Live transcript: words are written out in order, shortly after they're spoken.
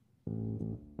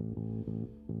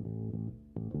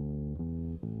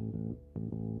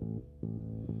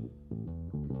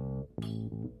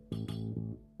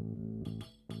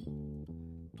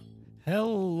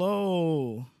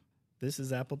Hello, this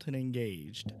is Appleton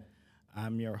Engaged.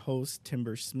 I'm your host,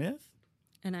 Timber Smith.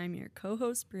 And I'm your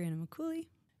co-host, Brianna McCooley.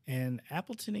 And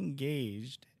Appleton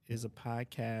Engaged is a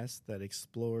podcast that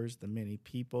explores the many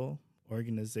people,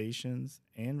 organizations,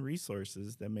 and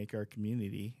resources that make our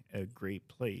community a great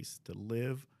place to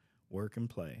live, work, and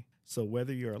play. So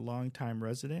whether you're a longtime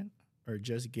resident or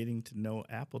just getting to know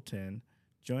Appleton,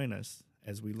 join us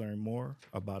as we learn more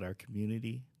about our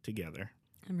community together.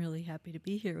 I'm really happy to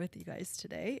be here with you guys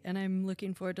today, and I'm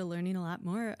looking forward to learning a lot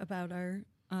more about our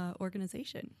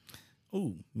organization.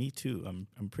 Oh, me too.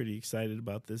 I'm pretty excited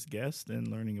about this guest and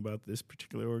learning about this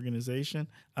particular organization.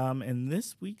 And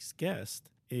this week's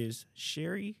guest is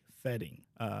Sheri Fetting.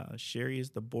 Sheri is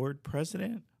the board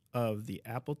president of the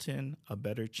Appleton A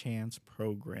Better Chance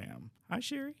program. Hi,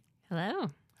 Sheri. Hello.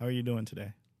 How are you doing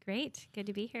today? Great. Good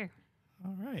to be here.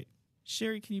 All right.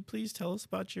 Sheri, can you please tell us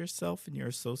about yourself and your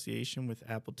association with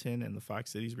Appleton and the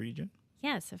Fox Cities region?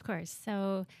 Yes, of course.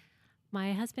 So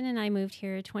my husband and I moved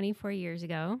here 24 years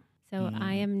ago. So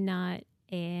I am not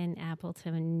an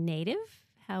Appleton native.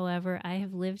 However, I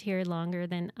have lived here longer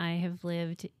than I have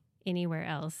lived anywhere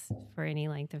else for any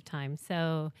length of time.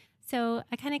 So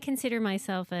I kind of consider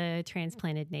myself a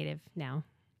transplanted native now.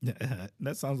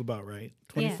 That sounds about right.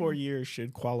 24 years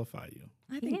should qualify you.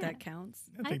 I think that counts.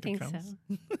 I think that counts.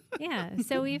 So. Yeah.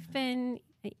 So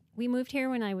we moved here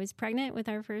when I was pregnant with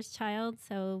our first child.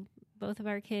 So both of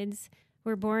our kids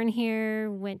were born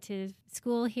here, went to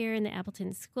school here in the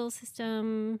Appleton school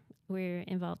system. We're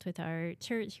involved with our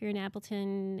church here in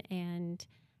Appleton and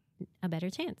A Better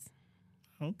Chance.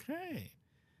 Okay.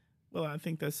 Well, I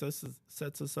think that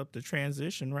sets us up to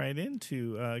transition right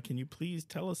into, can you please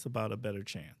tell us about A Better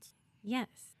Chance? Yes.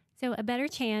 So A Better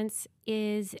Chance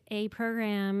is a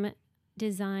program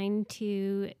designed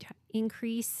to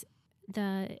increase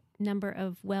the number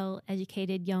of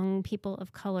well-educated young people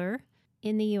of color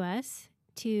in the U.S.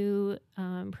 to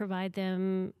provide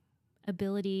them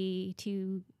ability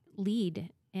to lead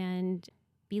and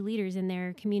be leaders in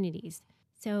their communities.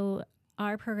 So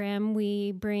our program,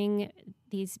 we bring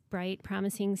these bright,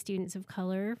 promising students of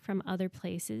color from other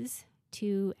places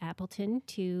to Appleton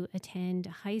to attend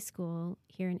high school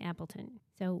here in Appleton.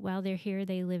 So while they're here,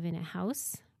 they live in a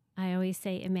house. I always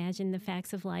say, imagine the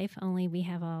facts of life, only we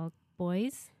have all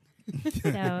boys.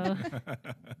 So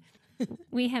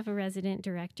we have a resident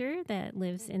director that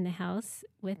lives in the house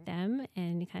with them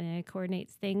and kind of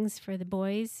coordinates things for the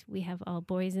boys. We have all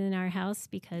boys in our house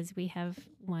because we have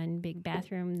one big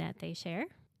bathroom that they share.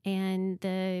 And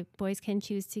the boys can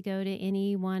choose to go to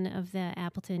any one of the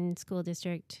Appleton School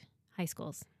District high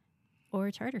schools or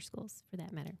charter schools for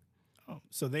that matter. Oh,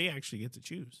 so they actually get to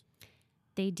choose.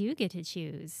 They do get to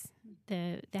choose.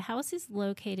 The house is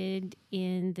located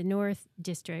in the North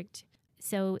District.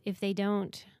 So if they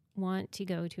don't want to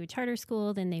go to a charter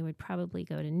school, then they would probably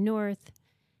go to North.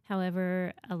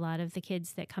 However, a lot of the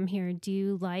kids that come here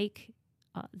do like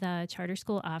the charter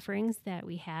school offerings that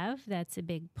we have. That's a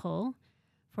big pull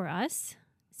for us.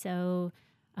 So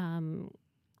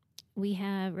we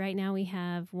have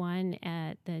one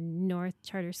at the North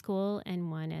Charter School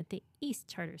and one at the East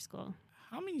Charter School.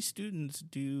 How many students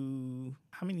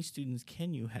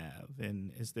can you have?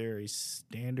 And is there a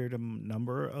standard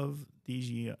number of these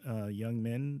young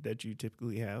men that you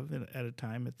typically have at a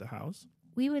time at the house?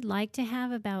 We would like to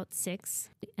have about 6,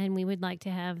 and we would like to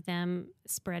have them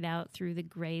spread out through the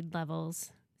grade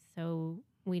levels so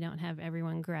we don't have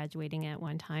everyone graduating at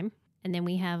one time. And then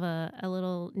we have a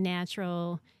little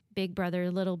natural big brother,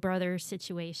 little brother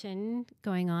situation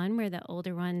going on where the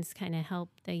older ones kind of help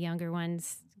the younger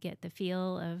ones get the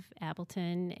feel of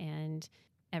Appleton and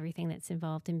everything that's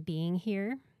involved in being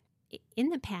here. In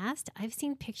the past, I've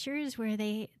seen pictures where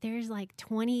there's like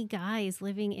 20 guys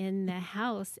living in the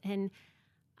house, and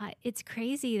it's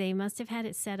crazy. They must have had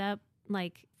it set up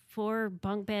like 4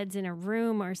 bunk beds in a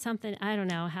room or something. I don't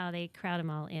know how they crowd them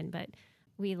all in, but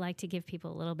we like to give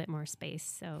people a little bit more space,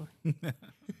 so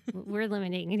we're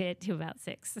limiting it to about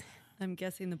 6. I'm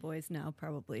guessing the boys now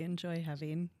probably enjoy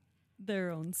having their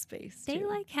own space, They too.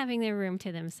 like having their room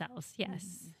to themselves,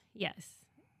 yes, yes.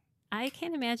 I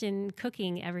can't imagine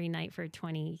cooking every night for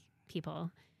 20 people,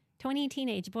 20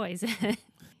 teenage boys.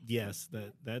 Yes,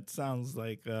 that sounds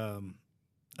like a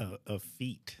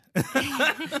feat.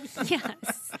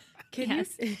 Yes.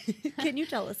 Can you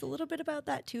tell us a little bit about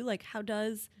that, too? Like, how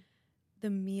do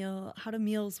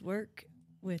meals work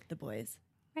with the boys?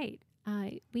 Right.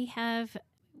 We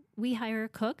hire a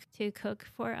cook to cook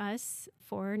for us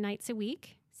 4 nights a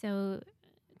week. So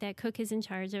that cook is in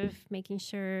charge of making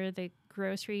sure the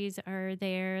groceries are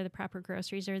there, the proper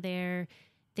groceries are there.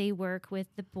 They work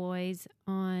with the boys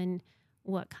on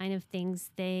what kind of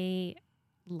things they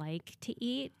like to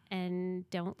eat and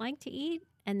don't like to eat.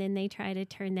 And then they try to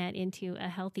turn that into a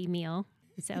healthy meal.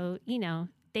 So,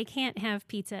 they can't have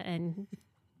pizza and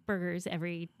burgers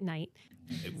every night.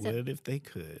 They would if they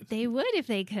could. They would if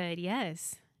they could,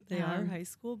 yes. They are high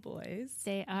school boys.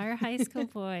 They are high school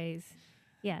boys.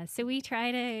 Yeah, so we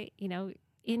try to,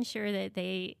 ensure that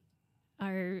they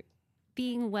are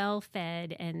being well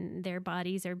fed and their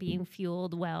bodies are being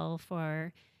fueled well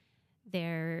for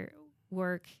their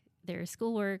work, their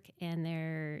schoolwork, and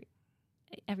their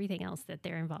everything else that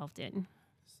they're involved in.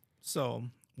 So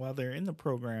while they're in the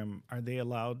program, are they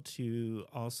allowed to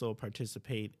also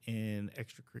participate in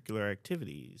extracurricular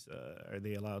activities? Are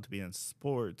they allowed to be in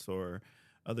sports or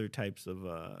other types of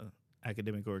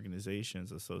academic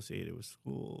organizations associated with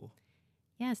school?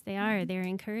 Yes, they are. They're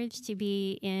encouraged to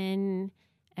be in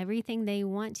everything they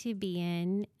want to be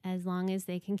in as long as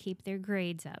they can keep their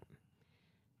grades up.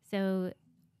 So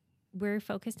we're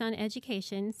focused on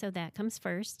education, so that comes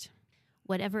first.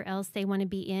 Whatever else they want to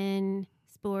be in,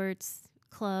 sports,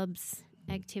 clubs,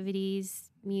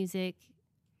 activities, music,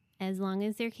 as long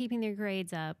as they're keeping their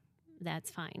grades up,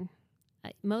 that's fine.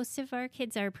 Most of our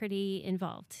kids are pretty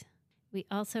involved. We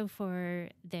also, for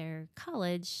their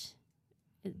college,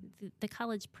 the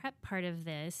college prep part of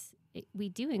this, we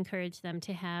do encourage them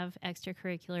to have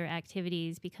extracurricular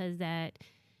activities because that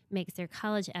makes their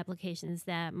college applications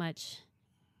that much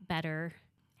better,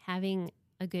 having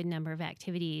a good number of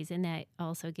activities, and that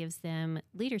also gives them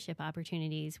leadership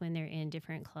opportunities when they're in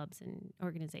different clubs and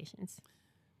organizations.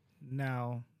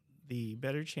 Now, the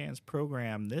Better Chance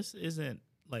program, this isn't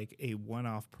like a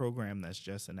one-off program that's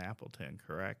just in Appleton,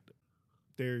 correct?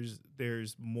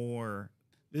 There's more.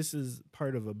 This is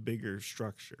part of a bigger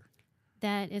structure.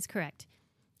 That is correct.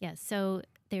 Yes. So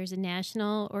there's a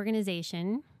national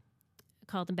organization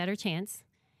called the Better Chance.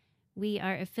 We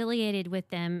are affiliated with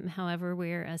them. However,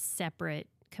 we're a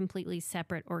completely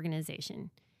separate organization.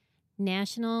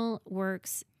 National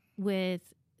works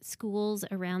with schools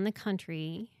around the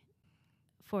country.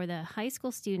 For the high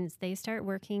school students, they start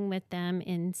working with them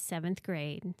in 7th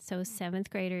grade. So 7th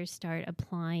graders start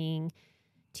applying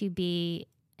to be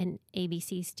an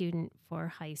ABC student for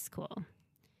high school.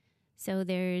 So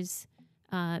there's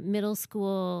middle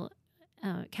school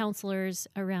counselors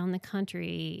around the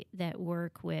country that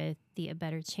work with the A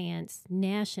Better Chance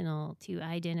National to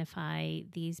identify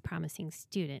these promising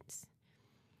students.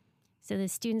 So the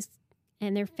students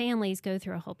and their families go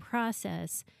through a whole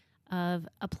process of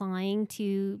applying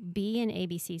to be an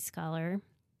ABC scholar,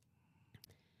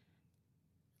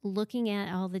 looking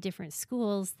at all the different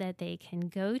schools that they can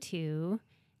go to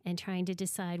and trying to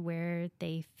decide where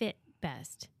they fit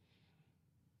best.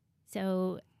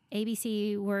 So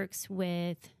ABC works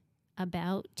with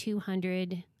about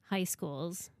 200 high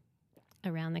schools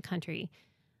around the country.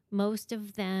 Most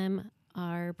of them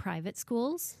are private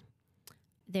schools.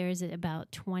 There's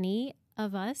about 20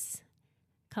 of us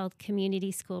called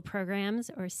Community School Programs,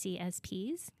 or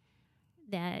CSPs,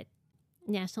 that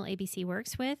National ABC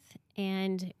works with.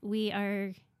 And we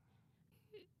are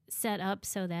set up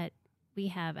so that we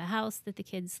have a house that the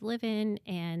kids live in,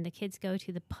 and the kids go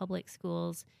to the public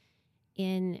schools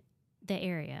in the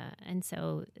area. And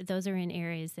so those are in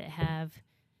areas that have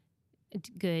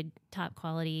good, top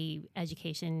quality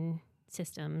education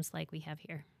systems like we have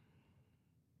here.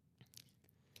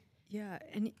 Yeah,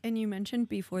 and you mentioned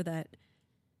before that,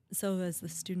 so as the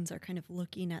students are kind of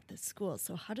looking at the school,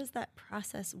 so how does that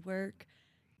process work?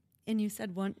 And you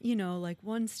said one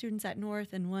student's at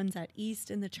North and one's at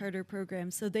East in the charter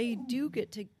program, so they do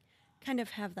get to kind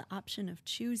of have the option of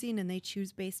choosing, and they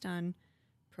choose based on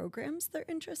programs they're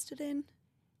interested in?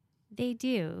 They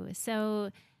do.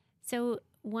 So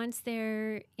once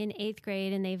they're in 8th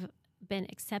grade and they've been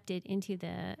accepted into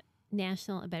the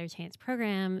National A Better Chance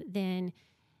program, then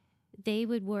they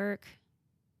would work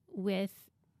with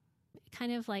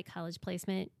kind of like college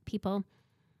placement people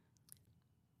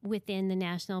within the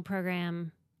national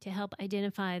program to help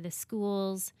identify the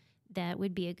schools that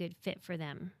would be a good fit for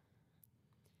them.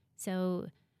 So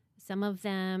some of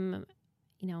them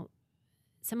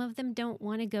don't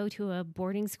want to go to a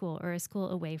boarding school or a school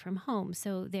away from home.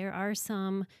 So there are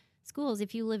some schools,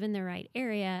 if you live in the right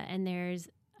area and there's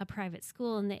a private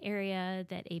school in the area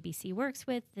that ABC works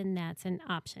with, then that's an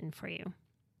option for you.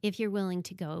 If you're willing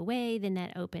to go away, then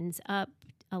that opens up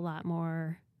a lot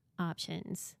more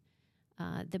options.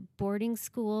 The boarding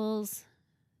schools,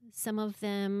 some of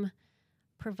them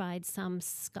provide some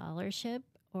scholarship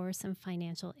or some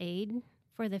financial aid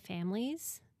for the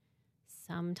families.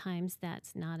 Sometimes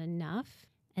that's not enough.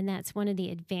 And that's one of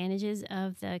the advantages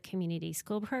of the community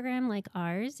school program like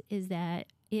ours, is that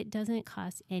it doesn't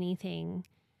cost anything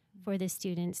for the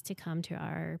students to come to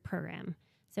our program.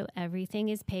 So everything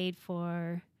is paid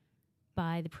for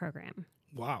by the program.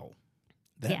 Wow.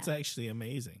 That's actually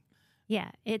amazing.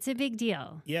 Yeah, it's a big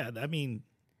deal. Yeah, I mean,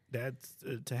 that's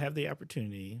to have the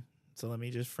opportunity. So let me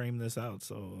just frame this out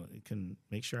so it can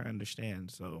make sure I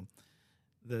understand. So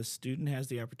the student has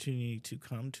the opportunity to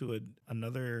come to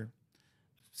another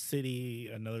city,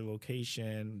 another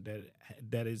location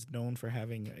that is known for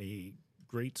having a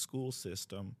great school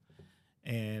system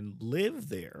and live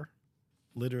there,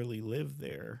 literally live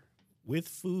there with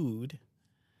food.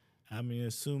 I'm going to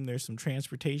assume there's some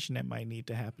transportation that might need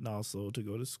to happen also to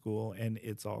go to school, and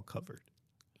it's all covered.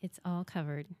 It's all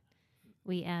covered.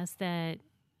 We ask that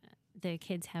the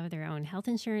kids have their own health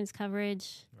insurance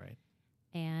coverage. Right.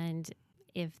 And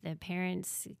if the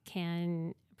parents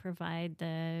can provide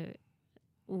the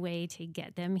way to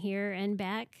get them here and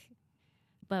back,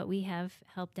 but we have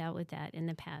helped out with that in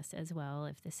the past as well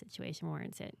if the situation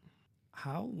warrants it.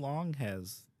 How long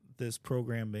has this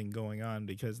program been going on?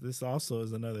 Because this also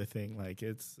is another thing. Like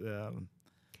it's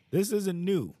this isn't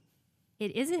new.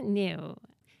 It isn't new.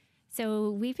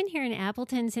 So we've been here in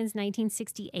Appleton since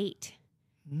 1968.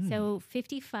 So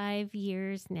 55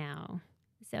 years now.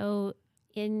 So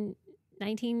in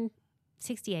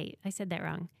 1968, I said that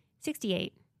wrong.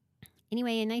 68.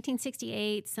 Anyway, in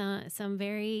 1968, some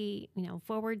very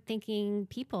forward-thinking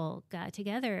people got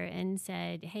together and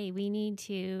said, "Hey, we need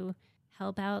to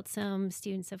help out some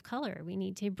students of color. We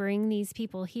need to bring these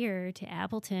people here to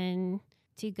Appleton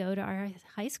to go to our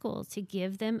high schools to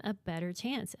give them a better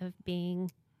chance of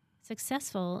being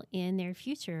successful in their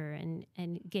future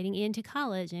and getting into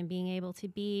college and being able to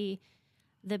be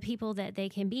the people that they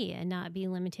can be and not be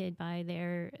limited by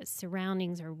their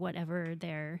surroundings or whatever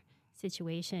their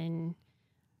situation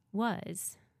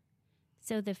was."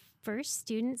 So the first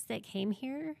students that came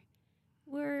here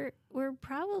were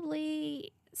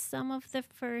probably some of the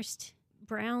first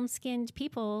brown-skinned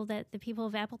people that the people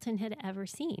of Appleton had ever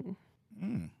seen.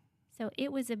 So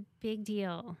it was a big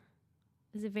deal.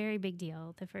 It was a very big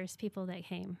deal, the first people that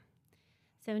came.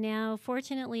 So now,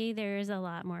 fortunately, there's a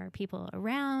lot more people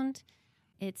around.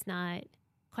 It's not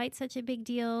quite such a big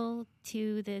deal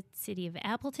to the city of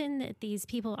Appleton that these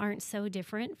people aren't so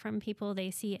different from people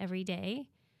they see every day.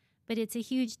 But it's a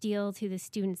huge deal to the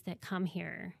students that come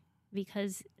here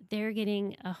because they're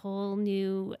getting a whole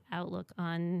new outlook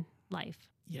on life.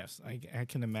 Yes, I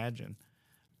can imagine.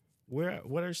 Where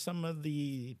are some of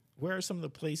the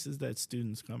places that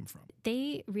students come from?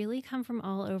 They really come from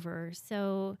all over.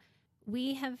 So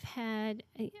we have had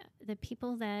the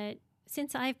people that,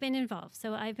 since I've been involved,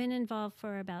 so I've been involved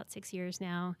for about 6 years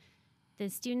now, the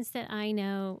students that I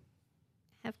know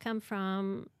have come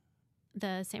from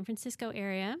the San Francisco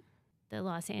area, the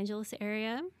Los Angeles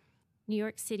area, New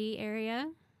York City area,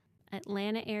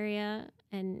 Atlanta area,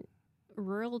 and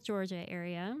rural Georgia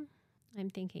area. I'm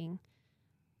thinking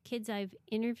kids I've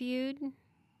interviewed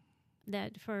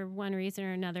that for one reason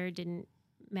or another didn't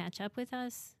match up with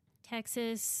us.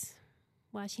 Texas,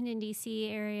 Washington, D.C.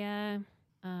 area,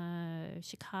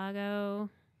 Chicago,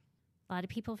 a lot of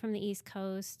people from the East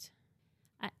Coast.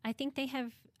 I think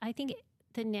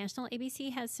the National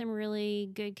ABC has some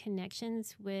really good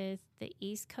connections with the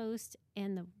East Coast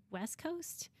and the West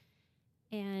Coast,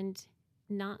 and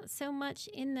not so much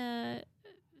in the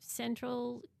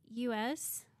central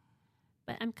U.S.,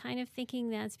 but I'm kind of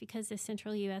thinking that's because the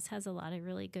central U.S. has a lot of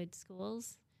really good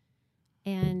schools,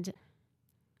 and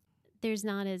there's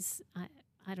not as,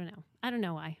 I don't know. I don't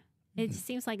know why. It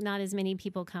seems like not as many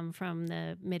people come from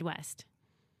the Midwest.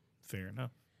 Fair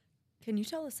enough. Can you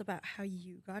tell us about how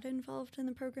you got involved in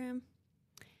the program?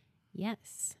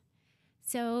 Yes.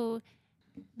 So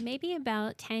maybe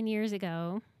about 10 years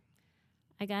ago,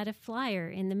 I got a flyer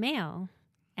in the mail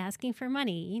asking for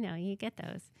money. You get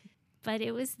those. But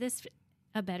it was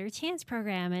a Better Chance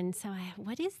program. And so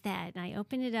what is that? And I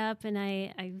opened it up and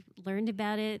I learned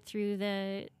about it through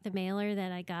the mailer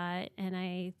that I got. And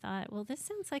I thought, well, this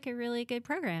sounds like a really good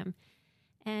program.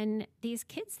 And these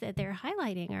kids that they're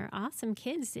highlighting are awesome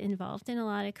kids involved in a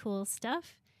lot of cool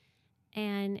stuff.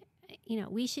 And,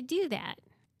 we should do that.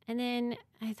 And then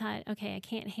I thought, okay, I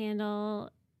can't handle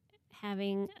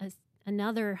having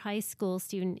another high school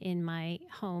student in my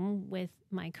home with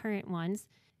my current ones.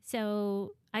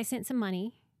 So I sent some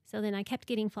money. So then I kept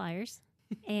getting flyers.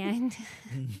 And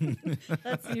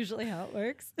that's usually how it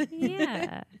works.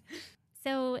 Yeah.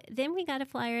 So then we got a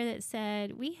flyer that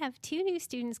said, we have 2 new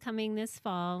students coming this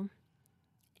fall,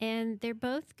 and they're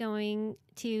both going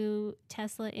to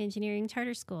Tesla Engineering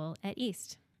Charter School at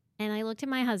East. And I looked at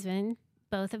my husband.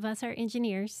 Both of us are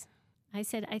engineers. I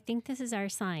said, I think this is our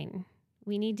sign.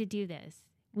 We need to do this.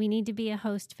 we need to be a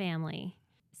host family.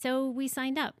 So we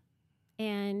signed up,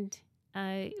 and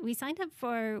we signed up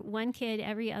for one kid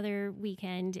every other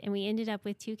weekend, and we ended up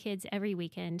with 2 kids every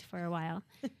weekend for a while.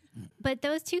 But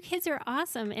those 2 kids are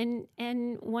awesome.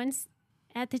 And once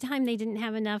at the time, they didn't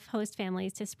have enough host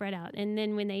families to spread out. And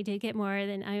then when they did get more,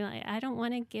 then I don't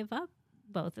want to give up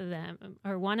both of them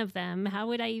or one of them. How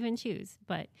would I even choose?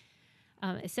 But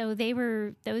so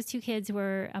those 2 kids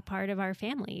were a part of our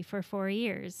family for 4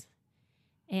 years.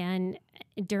 And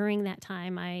during that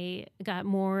time, I got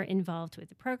more involved with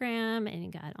the program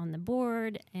and got on the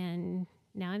board, and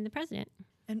now I'm the president.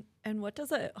 And what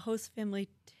does a host family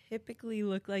typically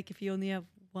look like if you only have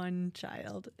one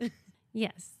child?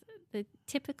 Yes, the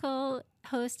typical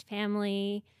host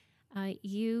family,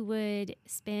 you would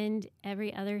spend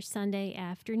every other Sunday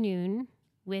afternoon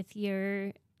with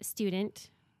your student.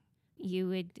 You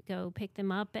would go pick them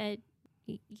up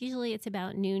usually it's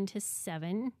about noon to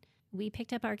 7. We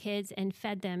picked up our kids and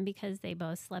fed them because they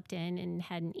both slept in and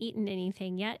hadn't eaten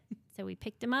anything yet. So we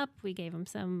picked them up, we gave them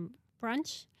some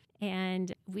brunch,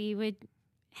 and we would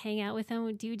hang out with them,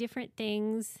 would do different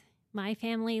things. My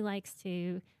family likes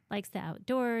the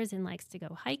outdoors and likes to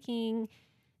go hiking.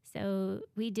 So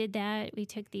we did that. We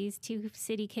took these 2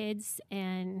 city kids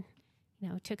and,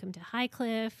 took them to High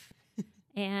Cliff.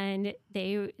 And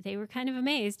they were kind of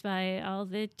amazed by all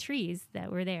the trees that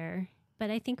were there. But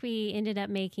I think we ended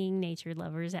up making nature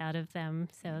lovers out of them,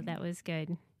 so that was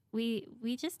good. We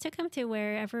just took them to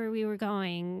wherever we were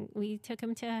going. We took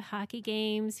them to hockey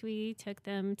games. We took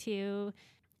them to,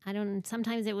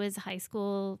 sometimes it was high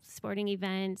school sporting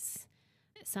events.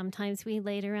 Sometimes we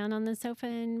laid around on the sofa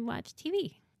and watched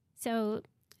TV. So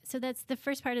that's the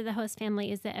first part of the host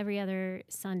family, is the every other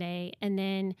Sunday. And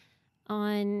then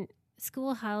on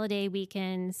school holiday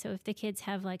weekends, so if the kids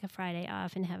have like a Friday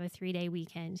off and have a 3-day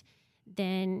weekend,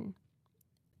 then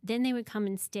they would come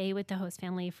and stay with the host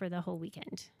family for the whole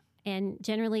weekend. And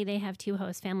generally they have 2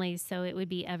 host families, so it would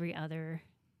be every other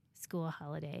school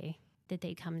holiday that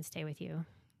they come and stay with you.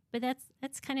 But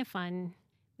that's kind of fun.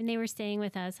 When they were staying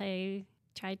with us, I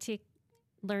tried to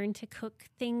learn to cook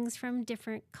things from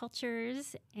different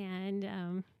cultures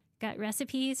and got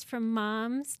recipes from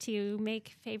moms to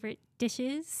make favorite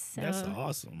dishes. So That's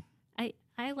awesome.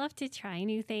 I love to try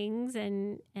new things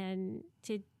and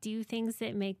to do things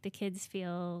that make the kids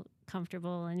feel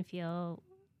comfortable and feel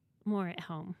more at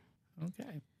home.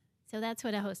 Okay. So that's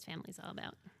what a host family is all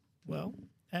about. Well,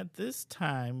 at this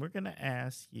time, we're going to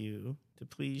ask you to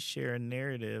please share a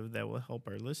narrative that will help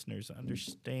our listeners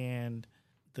understand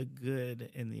the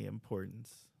good and the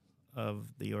importance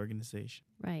of the organization.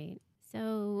 Right.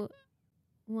 So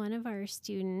one of our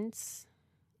students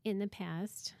in the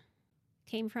past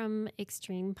came from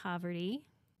extreme poverty.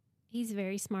 He's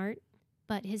very smart,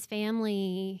 but his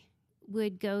family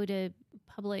would go to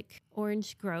public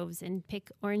orange groves and pick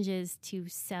oranges to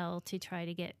sell to try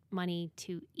to get money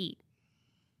to eat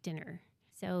dinner.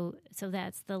 So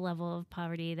that's the level of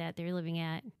poverty that they're living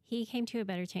at. He came to a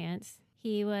better chance.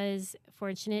 He was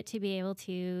fortunate to be able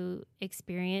to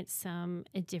experience some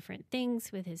different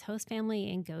things with his host family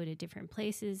and go to different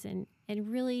places and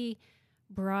really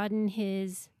broaden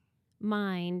his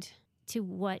mind to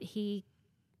what he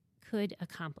could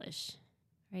accomplish,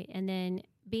 right? And then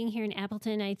being here in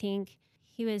Appleton, I think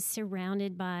he was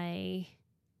surrounded by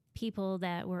people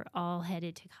that were all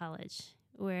headed to college,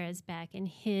 whereas back in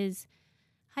his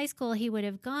high school he would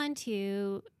have gone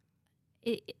to,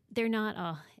 they're not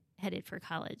all headed for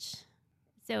college.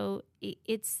 So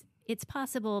it's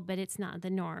possible, but it's not the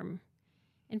norm.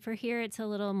 And for here, it's a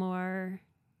little more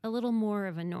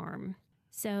of a norm.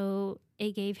 So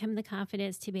it gave him the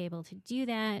confidence to be able to do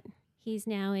that. He's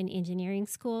now in engineering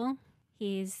school.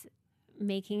 He's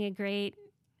making a great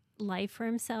life for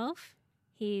himself.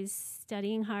 He's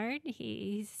studying hard.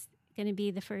 He's going to be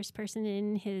the first person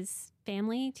in his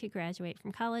family to graduate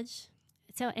from college.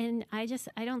 So, and I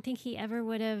don't think he ever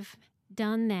would have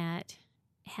done that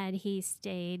had he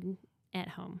stayed at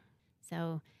home.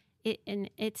 So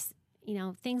it's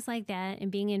things like that and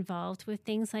being involved with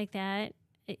things like that,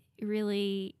 it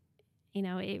really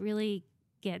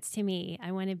gets to me.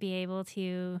 I want to be able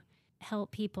to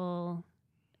help people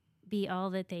be all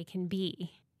that they can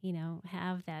be,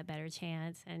 have that better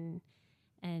chance and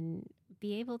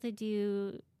be able to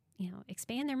do,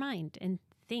 expand their mind and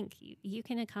think. You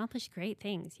can accomplish great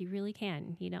things. You really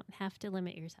can. You don't have to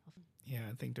limit yourself. Yeah,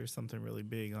 I think there's something really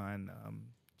big on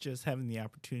just having the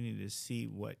opportunity to see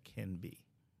what can be.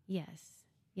 Yes.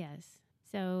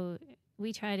 So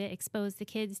we try to expose the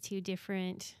kids to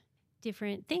different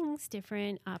things,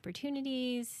 different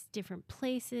opportunities, different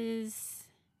places,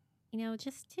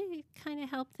 just to kind of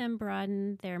help them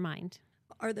broaden their mind.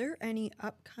 Are there any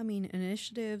upcoming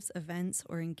initiatives, events,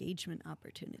 or engagement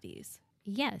opportunities?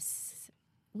 Yes,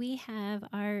 we have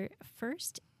our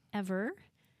first ever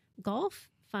golf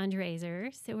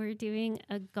fundraiser. So we're doing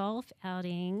a golf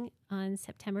outing on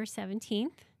September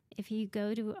 17th. If you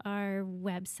go to our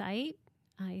website,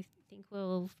 I think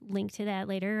we'll link to that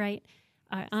later, right?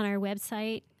 On our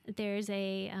website, there's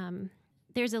a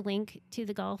link to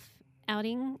the golf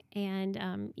outing,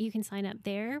 and you can sign up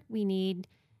there. We need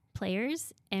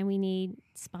players and we need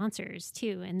sponsors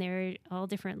too, and there are all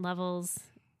different levels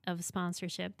of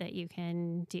sponsorship that you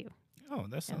can do. Oh,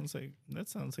 that sounds like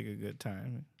a good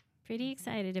time. Pretty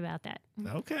excited about that.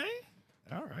 Okay.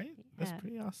 All right. That's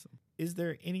pretty awesome. Is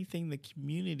there anything the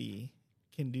community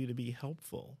can do to be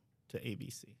helpful to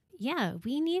ABC? Yeah,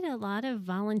 we need a lot of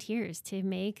volunteers to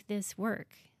make this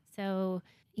work. So,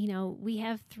 we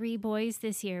have 3 boys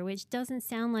this year, which doesn't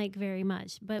sound like very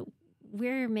much, but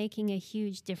we're making a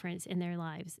huge difference in their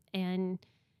lives. And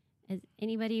as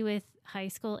anybody with high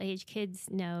school age kids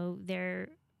know, they're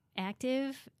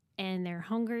active and they're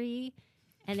hungry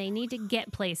and they need to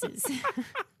get places.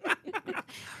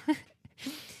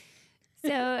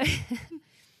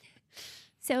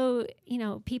 So,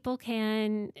 people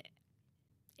can,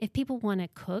 if people want to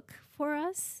cook for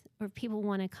us or if people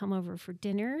want to come over for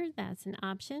dinner, that's an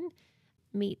option.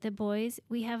 Meet the boys.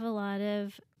 We have a lot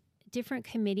of different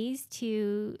committees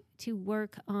to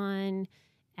work on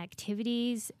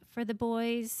activities for the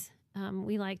boys.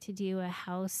 We like to do a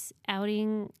house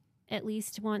outing at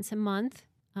least once a month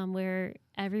where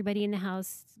everybody in the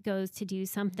house goes to do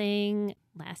something.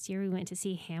 Last year we went to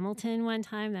see Hamilton one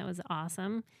time. That was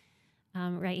awesome.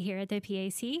 Right here at the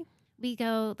PAC. We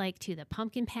go to the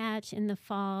pumpkin patch in the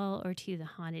fall or to the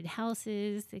haunted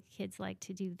houses. The kids like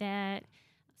to do that.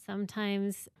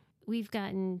 Sometimes we've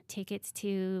gotten tickets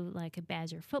to a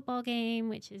Badger football game,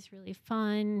 which is really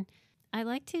fun. I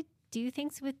like to do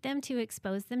things with them to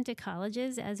expose them to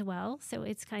colleges as well. So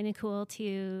it's kind of cool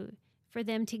for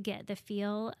them to get the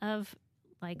feel of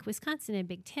Wisconsin, a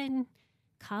Big Ten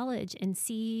college, and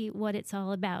see what it's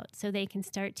all about so they can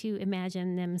start to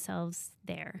imagine themselves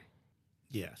there.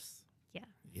 Yes. Yeah.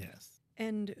 Yes.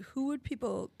 And who would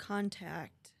people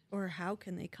contact, or how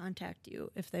can they contact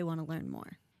you if they want to learn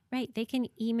more? Right. They can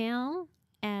email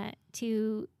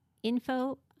to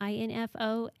info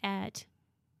at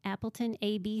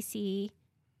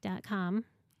appletonabc.com.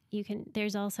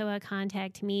 There's also a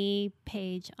contact me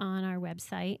page on our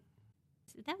website.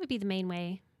 So that would be the main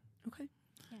way. Okay.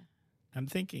 Yeah. I'm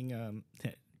thinking,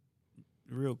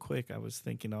 real quick, I was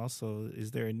thinking also,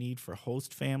 is there a need for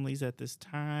host families at this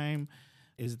time?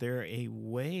 Is there a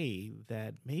way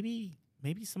that maybe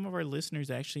some of our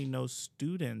listeners actually know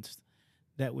students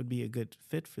that would be a good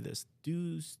fit for this?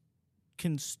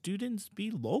 Can students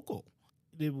be local?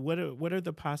 What are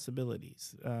the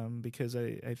possibilities? Because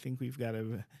I think we've got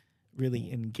a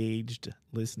really engaged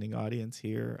listening audience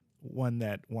here, one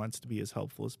that wants to be as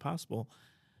helpful as possible.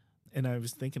 And I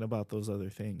was thinking about those other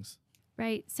things.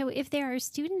 Right. So if there are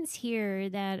students here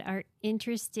that are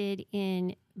interested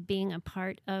in being a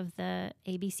part of the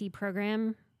ABC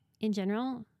program in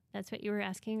general, that's what you were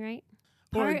asking, right?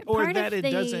 Or that it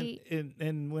doesn't,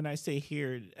 and when I say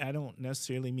here, I don't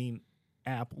necessarily mean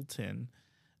Appleton.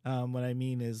 What I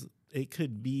mean is it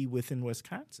could be within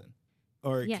Wisconsin,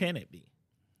 or can it be?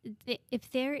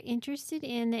 If they're interested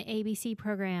in the ABC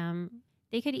program,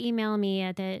 they could email me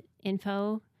at the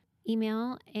info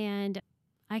email, and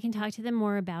I can talk to them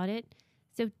more about it.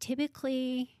 So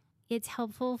typically, it's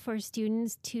helpful for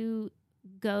students to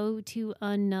go to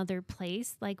another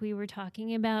place, like we were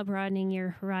talking about, broadening your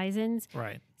horizons.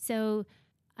 Right. So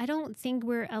I don't think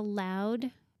we're allowed.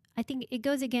 I think it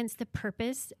goes against the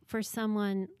purpose for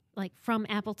someone from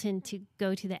Appleton to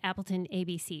go to the Appleton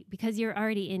ABC, because you're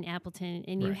already in Appleton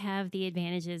and you have the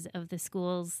advantages of the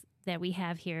schools that we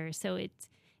have here. So it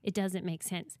doesn't make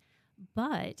sense.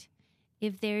 But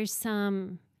if there's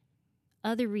some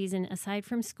other reason aside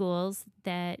from schools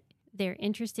that they're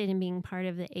interested in being part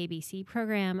of the ABC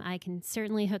program, I can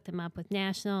certainly hook them up with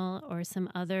National or some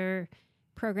other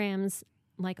programs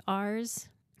like ours.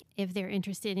 If they're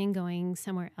interested in going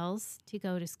somewhere else to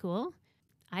go to school,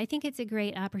 I think it's a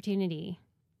great opportunity.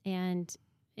 And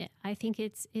I think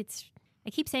it's I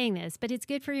keep saying this, but it's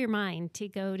good for your mind to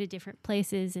go to different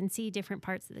places and see different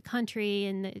parts of the country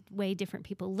and the way different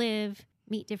people live,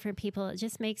 meet different people. It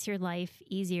just makes your life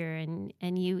easier and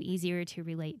you easier to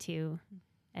relate to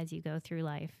as you go through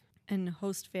life. And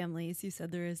host families, you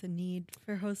said there is a need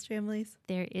for host families?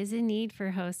 There is a need for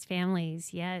host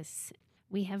families, yes.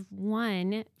 We have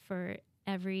one for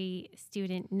every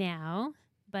student now,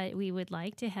 but we would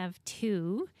like to have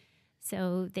 2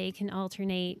 so they can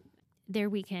alternate their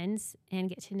weekends and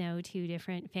get to know 2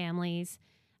 different families.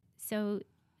 So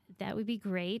that would be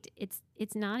great. It's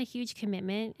not a huge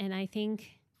commitment, and I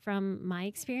think from my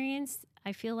experience,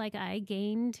 I feel like I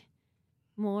gained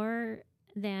more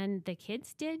than the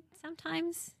kids did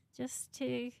sometimes. Just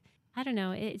to, I don't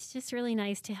know, it's just really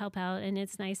nice to help out, and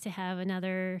it's nice to have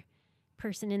another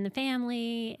person in the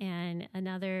family and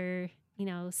another,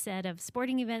 set of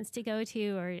sporting events to go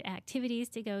to or activities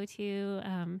to go to.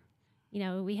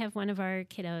 We have one of our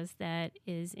kiddos that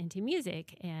is into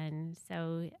music, and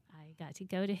so I got to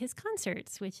go to his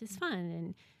concerts, which is fun.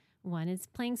 And one is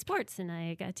playing sports, and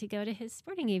I got to go to his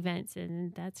sporting events,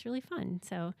 and that's really fun.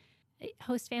 So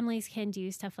host families can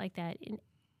do stuff like that,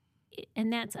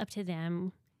 and that's up to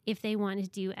them. If they want to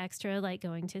do extra, like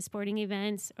going to sporting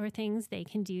events or things, they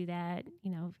can do that.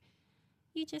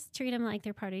 You just treat them like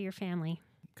they're part of your family.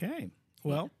 Okay.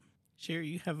 Well,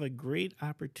 Sheri, you have a great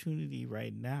opportunity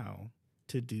right now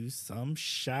to do some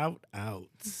shout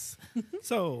outs.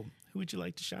 So, who would you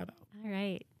like to shout out? All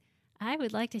right. I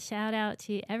would like to shout out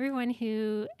to everyone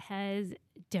who has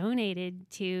donated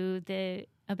to the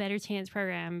A Better Chance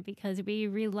program, because we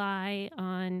rely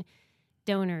on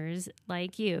donors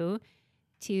like you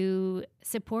to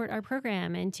support our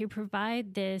program and to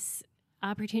provide this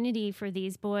opportunity for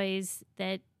these boys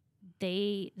that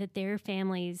their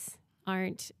families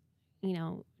aren't,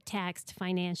 taxed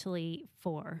financially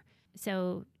for.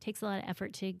 So it takes a lot of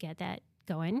effort to get that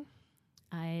going.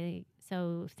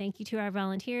 So thank you to our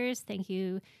volunteers. Thank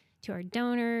you to our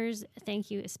donors.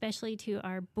 Thank you especially to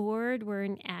our board. We're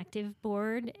an active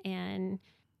board, and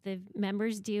the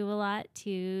members do a lot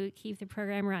to keep the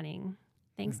program running.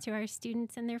 Thanks to our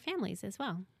students and their families as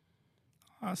well.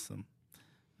 Awesome.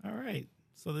 All right.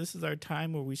 So this is our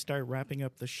time where we start wrapping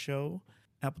up the show.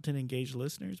 Appleton Engaged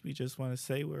listeners, we just want to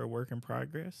say we're a work in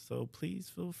progress. So please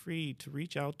feel free to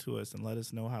reach out to us and let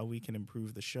us know how we can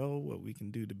improve the show, what we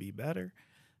can do to be better.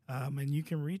 And you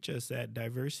can reach us at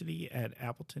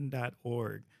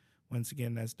diversity@appleton.org. Once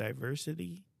again, that's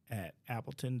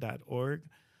diversity@appleton.org.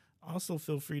 Also,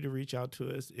 feel free to reach out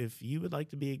to us if you would like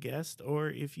to be a guest or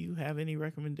if you have any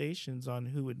recommendations on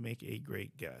who would make a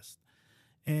great guest.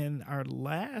 And our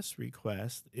last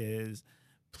request is,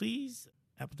 please,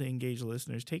 Appleton Engaged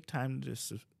listeners, take time to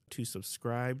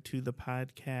subscribe to the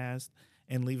podcast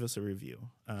and leave us a review.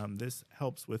 This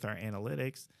helps with our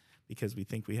analytics because we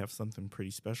think we have something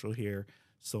pretty special here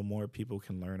so more people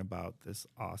can learn about this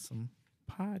awesome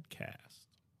podcast.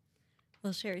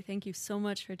 Well, Sheri, thank you so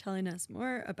much for telling us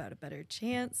more about A Better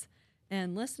Chance.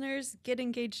 And listeners, get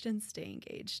engaged and stay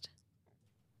engaged.